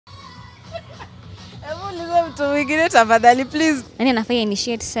Hebu niulize mtu mwingine tafadhali please. Nani anafaa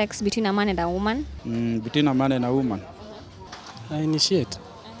initiate sex between a man and a woman? Between a man and a woman. Initiate.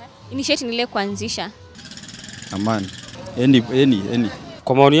 Initiate ni ile kuanzisha. A man. Any.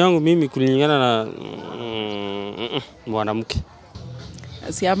 Kwa maoni yangu mimi kulingana na mwanamke.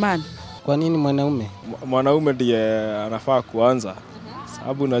 Si a man. Kwa nini mwanaume? Mwanaume ndiye anafaa kuanza.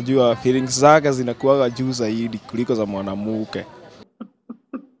 Sababu unajua feelings zake zinakuwa juu zaidi kuliko za mwanamke.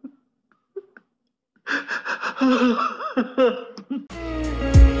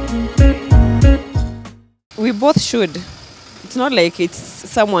 We both should. It's not like it's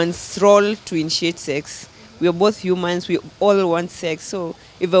someone's role to initiate sex. We are both humans. We all want sex. So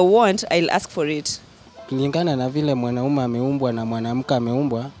if I want, I'll ask for it. Kulingana na vile mwanaume ameumbwa na mwanamke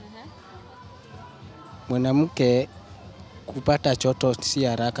ameumbwa, mwanamke kupata choto si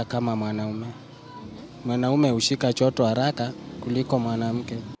haraka kama mwanaume. Mwanaume hushika choto haraka kuliko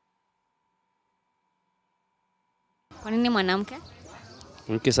mwanamke. Kwa nini mwanamke?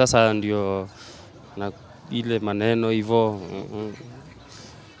 Mke sasa ndio na ile maneno hivyo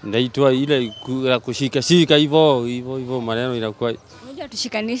ndaitwa ile kushika hivyo maneno inakuwa. Unajua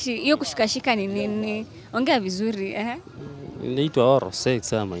tushikanishi, hiyo kushikashika ni nini? Ongea vizuri Inaitwa oral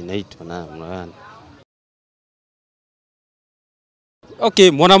sex ama inaitwa gani?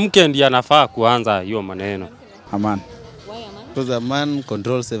 Okay, mwanamke ndiye anafaa kuanza hiyo maneno. A man. Why a man? Because a man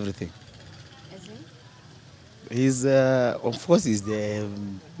controls everything. As in? He's of course he's the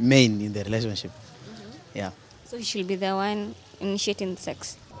main in the relationship. Yeah. So he should be the one initiating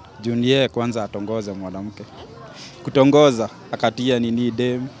sex. Junior kwanza atongoze mwanamke. Kutongoza akatia nini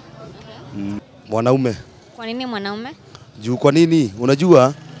dem. Mwanaume. Kwa nini mwanaume? Juu kwa nini?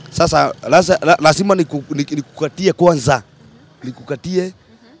 Unajua sasa lazima nikukatie kwanza. Nikukatie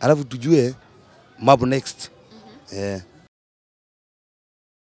alafu tujue mambo next.